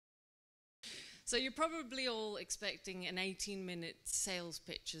So you're probably all expecting an 18-minute sales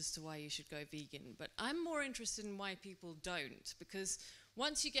pitch as to why you should go vegan, but I'm more interested in why people don't, because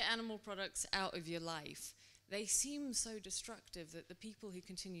once you get animal products out of your life, they seem so destructive that the people who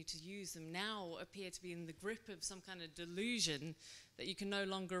continue to use them now appear to be in the grip of some kind of delusion that you can no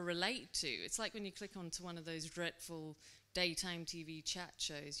longer relate to. It's like when you click onto one of those dreadful daytime TV chat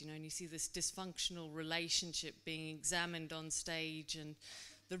shows, you know, and you see this dysfunctional relationship being examined on stage, and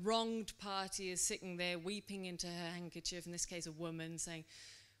the wronged party is sitting there weeping into her handkerchief, in this case a woman, saying,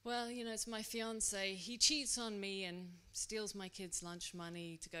 well, you know, it's my fiancé, he cheats on me and steals my kids' lunch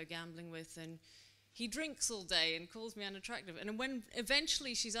money to go gambling with, and he drinks all day and calls me unattractive. And when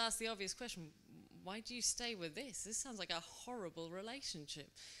eventually she's asked the obvious question, why do you stay with this? This sounds like a horrible relationship.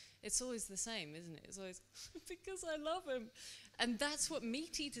 It's always the same, isn't it? It's always, because I love him. And that's what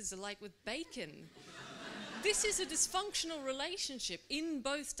meat eaters are like with bacon. This is a dysfunctional relationship in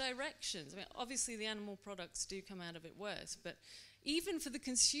both directions. I mean, obviously the animal products do come out of it worse, but even for the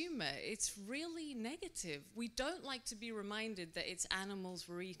consumer, it's really negative. We don't like to be reminded that it's animals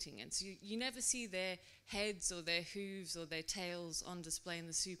we're eating. And so you never see their heads or their hooves or their tails on display in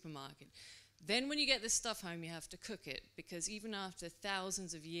the supermarket. Then when you get this stuff home, you have to cook it, because even after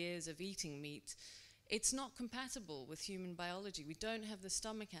thousands of years of eating meat, it's not compatible with human biology. We don't have the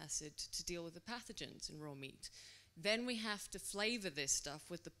stomach acid to deal with the pathogens in raw meat. Then we have to flavor this stuff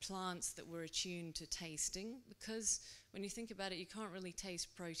with the plants that we're attuned to tasting, because when you think about it, you can't really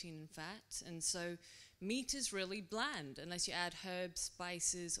taste protein and fat. And so meat is really bland unless you add herbs,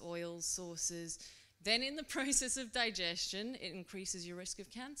 spices, oils, sauces. Then in the process of digestion, it increases your risk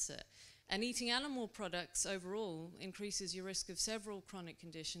of cancer. And eating animal products overall increases your risk of several chronic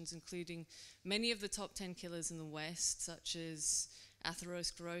conditions, including many of the top 10 killers in the West, such as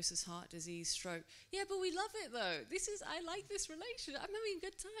atherosclerosis, heart disease, stroke. Yeah, but we love it though. I like this relationship. I'm having a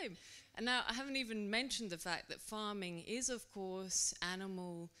good time. And now I haven't even mentioned the fact that farming is, of course,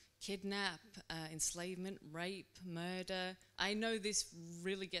 animal kidnap, enslavement, rape, murder. I know this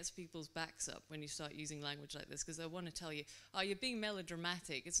really gets people's backs up when you start using language like this, because they want to tell you, oh, you're being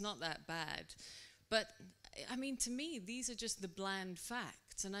melodramatic. It's not that bad. But, I mean, to me, these are just the bland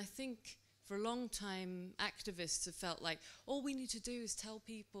facts. And I think for a long time, activists have felt like all we need to do is tell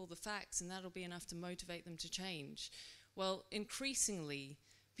people the facts and that'll be enough to motivate them to change. Well, increasingly,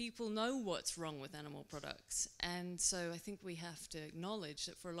 people know what's wrong with animal products. And so I think we have to acknowledge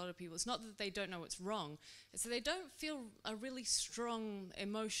that for a lot of people, it's not that they don't know what's wrong, it's that they don't feel a really strong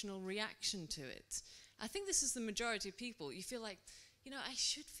emotional reaction to it. I think this is the majority of people. You feel like, you know, I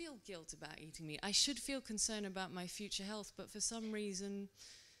should feel guilt about eating meat. I should feel concern about my future health, but for some reason,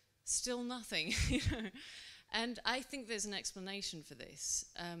 still nothing. You know? And I think there's an explanation for this.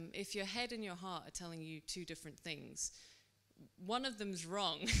 If your head and your heart are telling you two different things, one of them's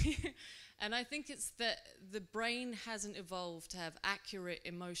wrong. And I think it's that the brain hasn't evolved to have accurate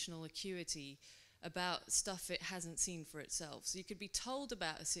emotional acuity about stuff it hasn't seen for itself. So you could be told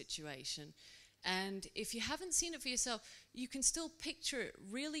about a situation, and if you haven't seen it for yourself, you can still picture it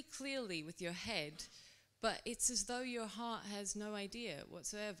really clearly with your head, but it's as though your heart has no idea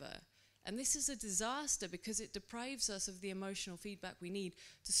whatsoever. And this is a disaster because it deprives us of the emotional feedback we need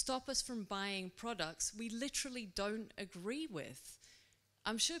to stop us from buying products we literally don't agree with.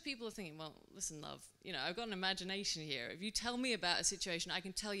 I'm sure people are thinking, well, listen, love, you know, I've got an imagination here. If you tell me about a situation, I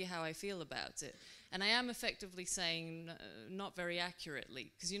can tell you how I feel about it. And I am effectively saying not very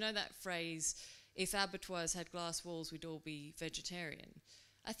accurately, because you know that phrase, if abattoirs had glass walls, we'd all be vegetarian.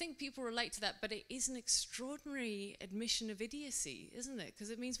 I think people relate to that, but it is an extraordinary admission of idiocy, isn't it? Because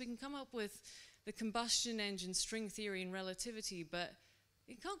it means we can come up with the combustion engine, string theory, and relativity, but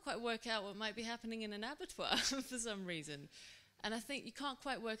you can't quite work out what might be happening in an abattoir for some reason. And I think you can't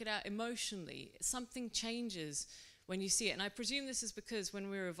quite work it out emotionally. Something changes when you see it. And I presume this is because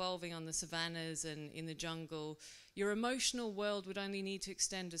when we were evolving on the savannas and in the jungle, your emotional world would only need to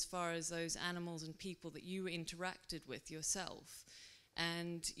extend as far as those animals and people that you interacted with yourself.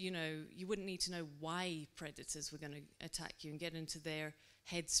 And, you know, you wouldn't need to know why predators were going to attack you and get into their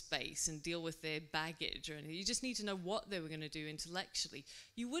headspace and deal with their baggage or anything. You just need to know what they were going to do intellectually.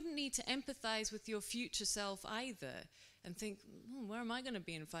 You wouldn't need to empathize with your future self either and think, where am I going to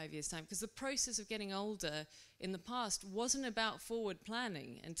be in 5 years' time? Because the process of getting older in the past wasn't about forward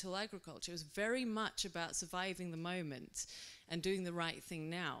planning until agriculture. It was very much about surviving the moment and doing the right thing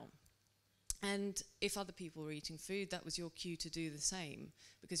now. And if other people were eating food, that was your cue to do the same,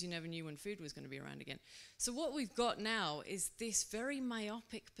 because you never knew when food was going to be around again. So what we've got now is this very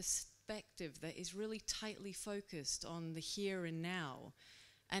myopic perspective that is really tightly focused on the here and now.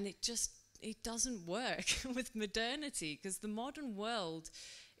 And it doesn't work with modernity, because the modern world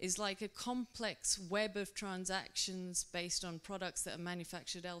is like a complex web of transactions based on products that are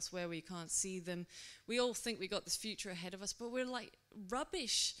manufactured elsewhere where you can't see them. We all think we got this future ahead of us, but we're like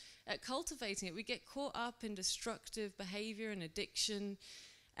rubbish at cultivating it. We get caught up in destructive behavior and addiction,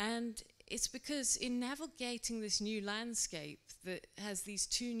 and it's because in navigating this new landscape that has these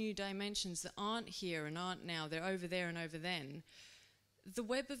two new dimensions that aren't here and aren't now, they're over there and over then, the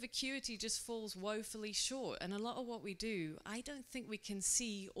web of acuity just falls woefully short. And a lot of what we do, I don't think we can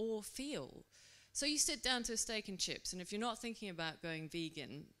see or feel. So you sit down to a steak and chips, and if you're not thinking about going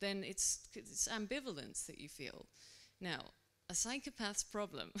vegan, then it's ambivalence that you feel. Now, a psychopath's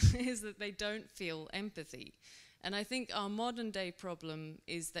problem is that they don't feel empathy. And I think our modern day problem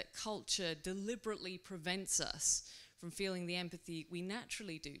is that culture deliberately prevents us from feeling the empathy we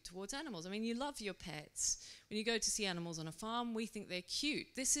naturally do towards animals. I mean, you love your pets. When you go to see animals on a farm, we think they're cute.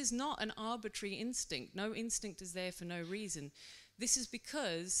 This is not an arbitrary instinct. No instinct is there for no reason. This is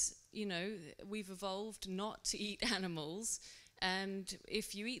because, you know, we've evolved not to eat animals, and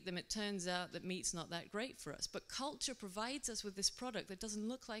if you eat them, it turns out that meat's not that great for us. But culture provides us with this product that doesn't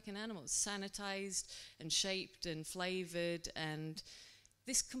look like an animal. It's sanitized and shaped and flavored, and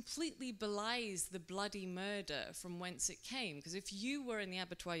this completely belies the bloody murder from whence it came. Because if you were in the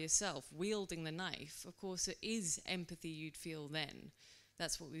abattoir yourself, wielding the knife, of course it is empathy you'd feel then.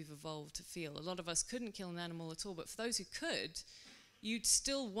 That's what we've evolved to feel. A lot of us couldn't kill an animal at all, but for those who could, you'd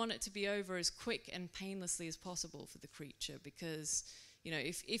still want it to be over as quick and painlessly as possible for the creature. Because, you know,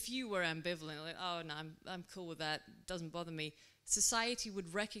 if you were ambivalent, like, oh no, I'm cool with that, doesn't bother me, society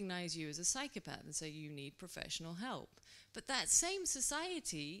would recognize you as a psychopath and say you need professional help. But that same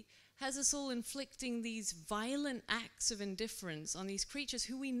society has us all inflicting these violent acts of indifference on these creatures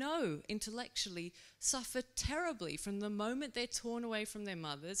who we know intellectually suffer terribly from the moment they're torn away from their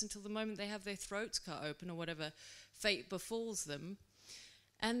mothers until the moment they have their throats cut open or whatever fate befalls them.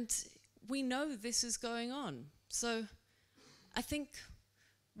 And we know this is going on. So I think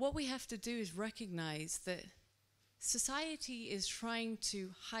what we have to do is recognize that society is trying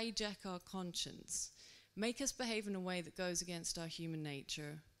to hijack our conscience, make us behave in a way that goes against our human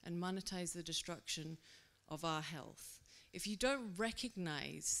nature, and monetize the destruction of our health. If you don't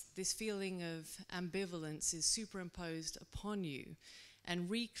recognize this feeling of ambivalence is superimposed upon you and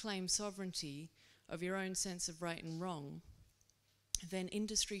reclaim sovereignty of your own sense of right and wrong, then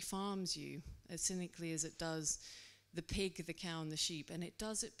industry farms you as cynically as it does the pig, the cow, and the sheep. And it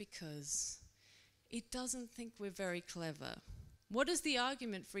does it because it doesn't think we're very clever. What is the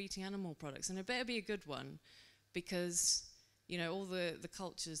argument for eating animal products? And it better be a good one, because, you know, all the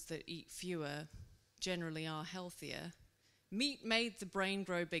cultures that eat fewer generally are healthier. Meat made the brain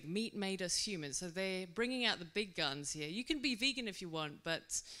grow big. Meat made us humans. So they're bringing out the big guns here. You can be vegan if you want,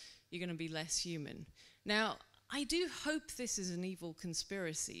 but you're going to be less human. Now, I do hope this is an evil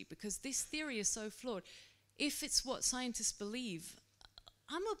conspiracy, because this theory is so flawed. If it's what scientists believe,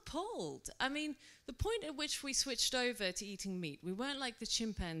 I'm appalled. I mean, the point at which we switched over to eating meat, we weren't like the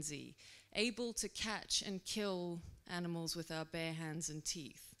chimpanzee, able to catch and kill animals with our bare hands and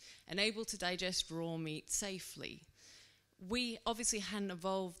teeth, and able to digest raw meat safely. We obviously hadn't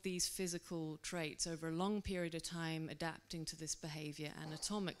evolved these physical traits over a long period of time adapting to this behavior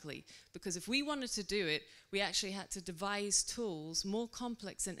anatomically, because if we wanted to do it, we actually had to devise tools more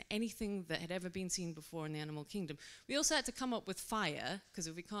complex than anything that had ever been seen before in the animal kingdom. We also had to come up with fire, because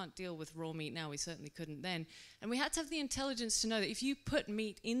if we can't deal with raw meat now, we certainly couldn't then. And we had to have the intelligence to know that if you put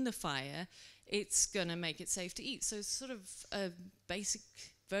meat in the fire, it's going to make it safe to eat. So it's sort of a basic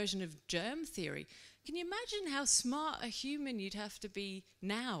version of germ theory. Can you imagine how smart a human you'd have to be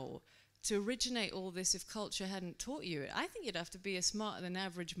now to originate all this if culture hadn't taught you it? I think you'd have to be a smarter than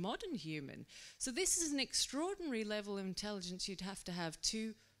average modern human. So this is an extraordinary level of intelligence you'd have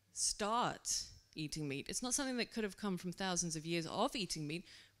to start eating meat. It's not something that could have come from thousands of years of eating meat.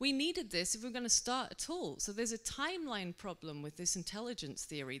 We needed this if we were going to start at all. So there's a timeline problem with this intelligence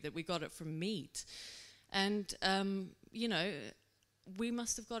theory that we got it from meat. And, you know, we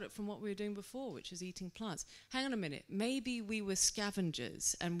must have got it from what we were doing before, which is eating plants. Hang on a minute. Maybe we were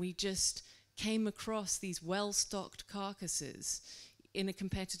scavengers and we just came across these well-stocked carcasses in a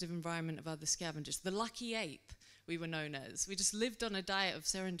competitive environment of other scavengers. The lucky ape, we were known as. We just lived on a diet of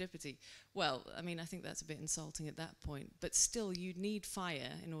serendipity. Well, I mean, I think that's a bit insulting at that point. But still, you'd need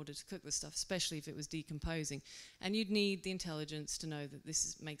fire in order to cook the stuff, especially if it was decomposing. And you'd need the intelligence to know that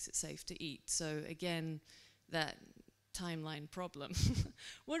makes it safe to eat. So again, that timeline problem.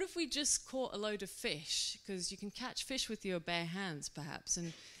 What if we just caught a load of fish? Because you can catch fish with your bare hands, perhaps,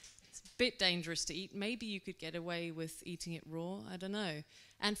 and it's a bit dangerous to eat. Maybe you could get away with eating it raw. I don't know.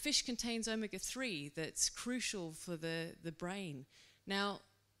 And fish contains omega-3 that's crucial for the brain. Now,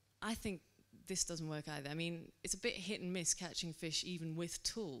 I think this doesn't work either. I mean, it's a bit hit and miss catching fish even with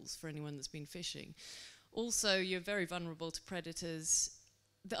tools for anyone that's been fishing. Also, you're very vulnerable to predators.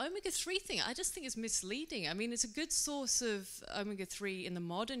 The omega-3 thing, I just think is misleading. I mean, it's a good source of omega-3 in the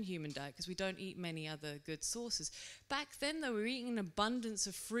modern human diet because we don't eat many other good sources. Back then, though, we were eating an abundance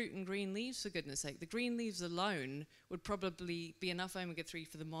of fruit and green leaves, for goodness sake. The green leaves alone would probably be enough omega-3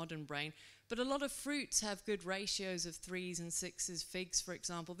 for the modern brain. But a lot of fruits have good ratios of 3s and 6s, figs, for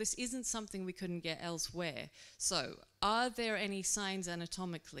example. This isn't something we couldn't get elsewhere. So, are there any signs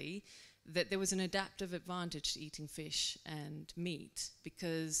anatomically that there was an adaptive advantage to eating fish and meat?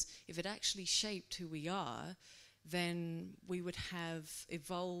 Because if it actually shaped who we are, then we would have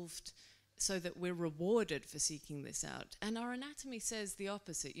evolved so that we're rewarded for seeking this out. And our anatomy says the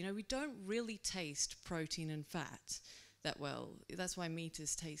opposite. You know, we don't really taste protein and fat that well. That's why meat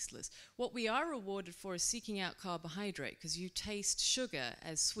is tasteless. What we are rewarded for is seeking out carbohydrate, because you taste sugar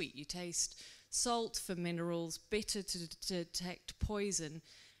as sweet. You taste salt for minerals, bitter to detect poison.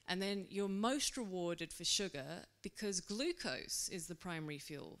 And then you're most rewarded for sugar because glucose is the primary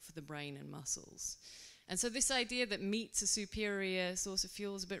fuel for the brain and muscles. And so this idea that meat's a superior source of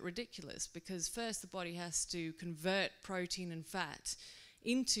fuel is a bit ridiculous, because first the body has to convert protein and fat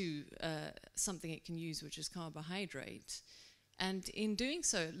into something it can use, which is carbohydrate. And in doing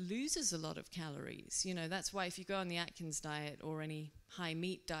so, it loses a lot of calories. You know, that's why if you go on the Atkins diet or any high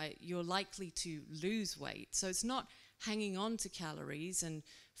meat diet, you're likely to lose weight. So it's not hanging on to calories and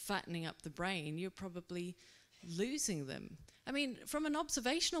fattening up the brain, you're probably losing them. I mean, from an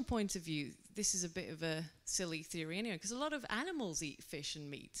observational point of view, this is a bit of a silly theory anyway, because a lot of animals eat fish and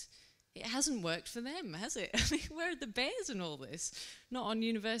meat. It hasn't worked for them, has it? I mean, where are the bears in all this? Not on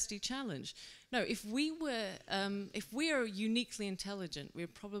University Challenge. No, if we are uniquely intelligent, we're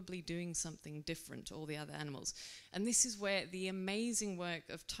probably doing something different to all the other animals. And this is where the amazing work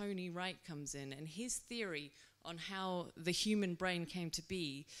of Tony Wright comes in, and his theory on how the human brain came to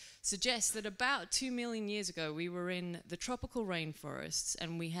be suggests that about 2 million years ago we were in the tropical rainforests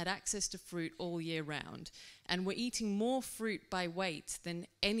and we had access to fruit all year round, and we're eating more fruit by weight than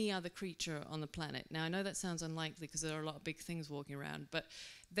any other creature on the planet. Now I know that sounds unlikely because there are a lot of big things walking around, but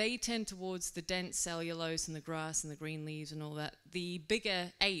they tend towards the dense cellulose and the grass and the green leaves and all that. The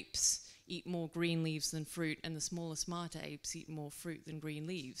bigger apes eat more green leaves than fruit, and the smaller, smarter apes eat more fruit than green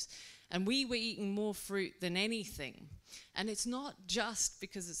leaves. And we were eating more fruit than anything. And it's not just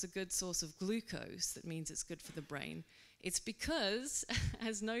because it's a good source of glucose that means it's good for the brain. It's because,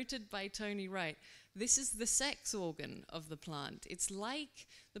 as noted by Tony Wright, this is the sex organ of the plant. It's like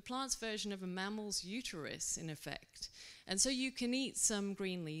the plant's version of a mammal's uterus, in effect. And so you can eat some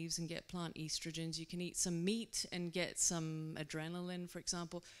green leaves and get plant estrogens. You can eat some meat and get some adrenaline, for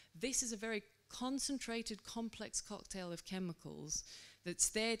example. This is a very concentrated, complex cocktail of chemicals that's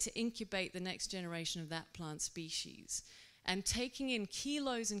there to incubate the next generation of that plant species. And taking in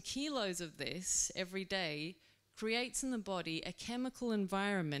kilos and kilos of this every day creates in the body a chemical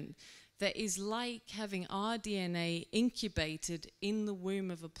environment that is like having our DNA incubated in the womb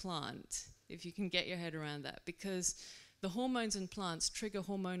of a plant, if you can get your head around that, because the hormones in plants trigger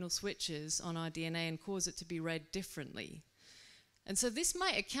hormonal switches on our DNA and cause it to be read differently. And so this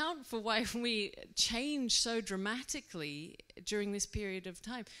might account for why we change so dramatically during this period of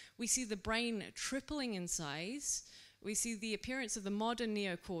time. We see the brain tripling in size. We see the appearance of the modern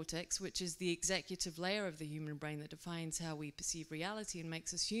neocortex, which is the executive layer of the human brain that defines how we perceive reality and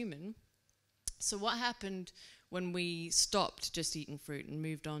makes us human. So what happened when we stopped just eating fruit and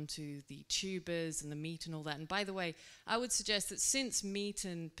moved on to the tubers and the meat and all that? And by the way, I would suggest that since meat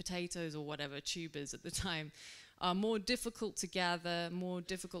and potatoes or whatever, tubers at the time, are more difficult to gather, more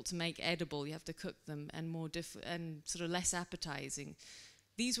difficult to make edible, you have to cook them, and and sort of less appetizing.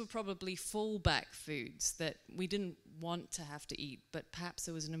 These were probably fallback foods that we didn't want to have to eat, but perhaps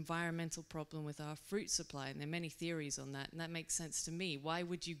there was an environmental problem with our fruit supply, and there are many theories on that, and that makes sense to me. Why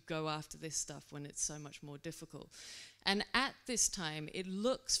would you go after this stuff when it's so much more difficult? And at this time, it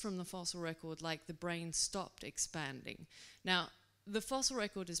looks from the fossil record like the brain stopped expanding. Now, the fossil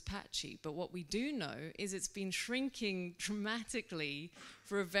record is patchy, but what we do know is it's been shrinking dramatically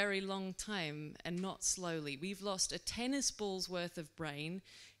for a very long time and not slowly. We've lost a tennis ball's worth of brain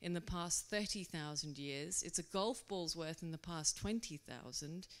in the past 30,000 years. It's a golf ball's worth in the past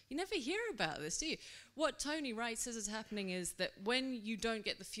 20,000. You never hear about this, do you? What Tony Wright says is happening is that when you don't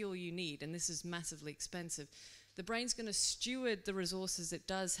get the fuel you need, and this is massively expensive, the brain's going to steward the resources it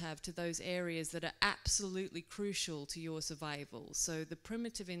does have to those areas that are absolutely crucial to your survival. So the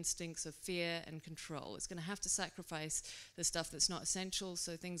primitive instincts of fear and control. It's going to have to sacrifice the stuff that's not essential,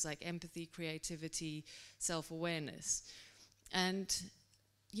 so things like empathy, creativity, self-awareness. And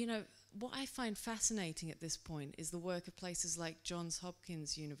you know, what I find fascinating at this point is the work of places like Johns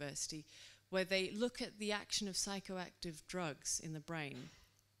Hopkins University, where they look at the action of psychoactive drugs in the brain.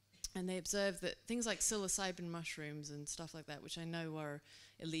 And they observe that things like psilocybin mushrooms and stuff like that, which I know are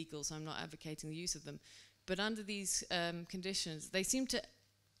illegal, so I'm not advocating the use of them, but under these conditions, they seem to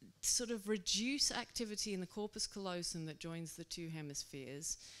sort of reduce activity in the corpus callosum that joins the two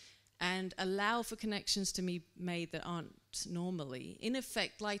hemispheres and allow for connections to be made that aren't normally, in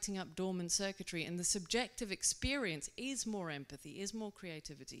effect lighting up dormant circuitry. And the subjective experience is more empathy, is more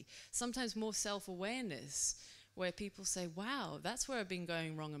creativity, sometimes more self-awareness, where people say, wow, that's where I've been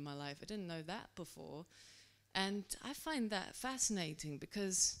going wrong in my life. I didn't know that before. And I find that fascinating,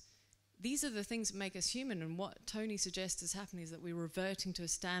 because these are the things that make us human. And what Tony suggests is happening is that we're reverting to a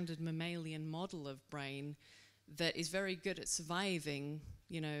standard mammalian model of brain that is very good at surviving,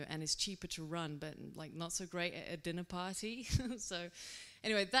 you know, and is cheaper to run, but like not so great at a dinner party. So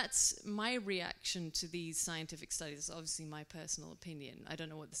anyway, that's my reaction to these scientific studies. It's obviously my personal opinion. I don't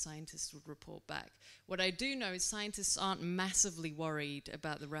know what the scientists would report back. What I do know is scientists aren't massively worried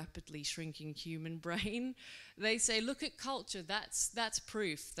about the rapidly shrinking human brain. They say, look at culture, that's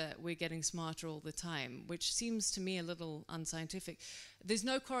proof that we're getting smarter all the time, which seems to me a little unscientific. There's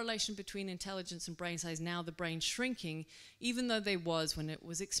no correlation between intelligence and brain size. Now the brain's shrinking, even though there was when it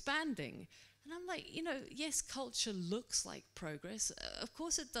was expanding. And I'm like, you know, yes, culture looks like progress. Of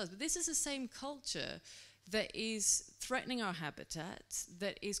course it does. But this is the same culture that is threatening our habitat,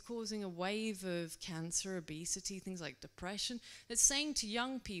 that is causing a wave of cancer, obesity, things like depression, that's saying to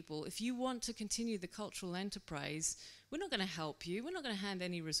young people, if you want to continue the cultural enterprise, we're not going to help you. We're not going to hand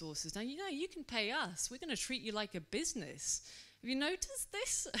any resources down. You know, you can pay us. We're going to treat you like a business. Have you noticed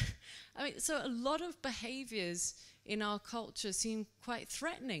this? I mean, so a lot of behaviors in our culture seem quite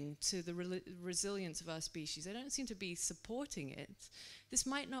threatening to the resilience of our species. They don't seem to be supporting it. This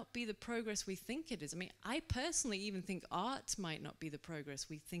might not be the progress we think it is. I mean, I personally even think art might not be the progress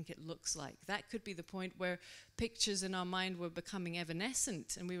we think it looks like. That could be the point where pictures in our mind were becoming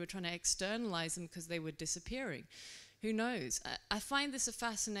evanescent and we were trying to externalize them because they were disappearing. Who knows? I find this a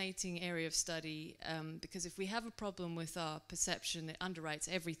fascinating area of study because if we have a problem with our perception, it underwrites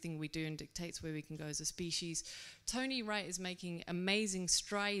everything we do and dictates where we can go as a species. Tony Wright is making amazing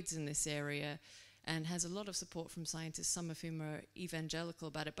strides in this area and has a lot of support from scientists, some of whom are evangelical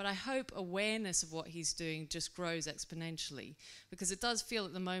about it. But I hope awareness of what he's doing just grows exponentially, because it does feel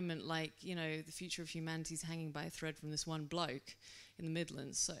at the moment like, you know, the future of humanity is hanging by a thread from this one bloke in the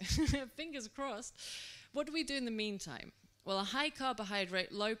Midlands. So fingers crossed. What do we do in the meantime? Well, a high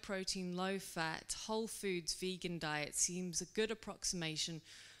carbohydrate, low protein, low fat, whole foods, vegan diet seems a good approximation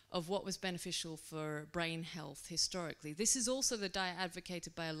of what was beneficial for brain health historically. This is also the diet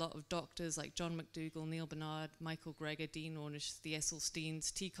advocated by a lot of doctors like John McDougall, Neil Barnard, Michael Greger, Dean Ornish, the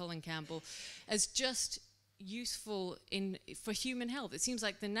Esselsteins, T. Colin Campbell, as just useful for human health. It seems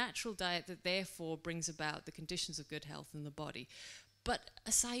like the natural diet that therefore brings about the conditions of good health in the body. But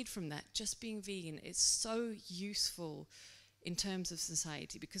aside from that, just being vegan is so useful in terms of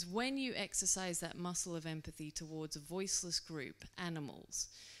society, because when you exercise that muscle of empathy towards a voiceless group, animals,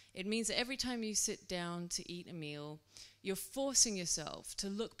 it means that every time you sit down to eat a meal, you're forcing yourself to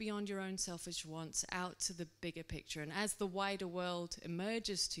look beyond your own selfish wants out to the bigger picture. And as the wider world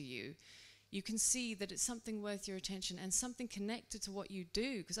emerges to you, you can see that it's something worth your attention and something connected to what you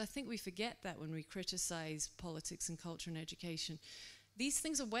do, because I think we forget that when we criticize politics and culture and education. These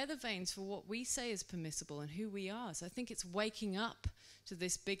things are weather vanes for what we say is permissible and who we are. So I think it's waking up to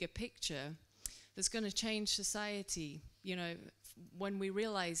this bigger picture that's going to change society, you know, when we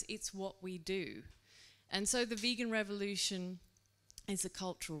realize it's what we do. And so the vegan revolution is a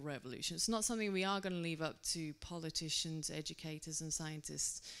cultural revolution. It's not something we are going to leave up to politicians, educators, and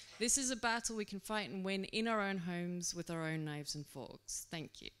scientists. This is a battle we can fight and win in our own homes with our own knives and forks.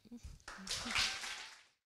 Thank you.